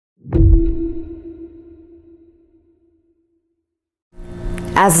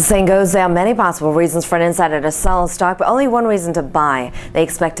As the saying goes, there are many possible reasons for an insider to sell a stock, but only one reason to buy. They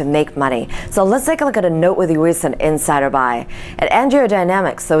expect to make money. So let's take a look at a noteworthy recent insider buy. At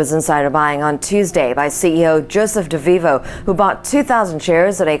AngioDynamics, there was insider buying on Tuesday by CEO Joseph Devivo, who bought 2,000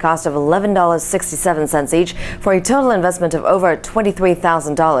 shares at a cost of $11.67 each for a total investment of over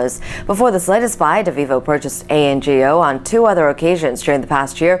 $23,000. Before this latest buy, Devivo purchased ANGO on two other occasions during the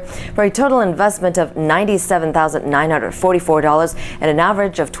past year for a total investment of $97,944 and an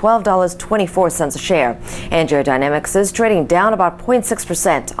average of $12.24 a share. AngioDynamics is trading down about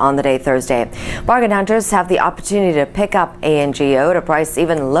 0.6% on the day Thursday. Bargain hunters have the opportunity to pick up ANGO at a price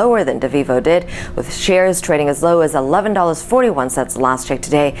even lower than Devivo did, with shares trading as low as $11.41 last check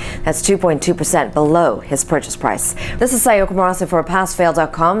today. That's 2.2% below his purchase price. This is Sayoko Murase for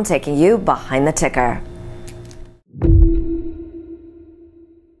PassFail.com, taking you behind the ticker.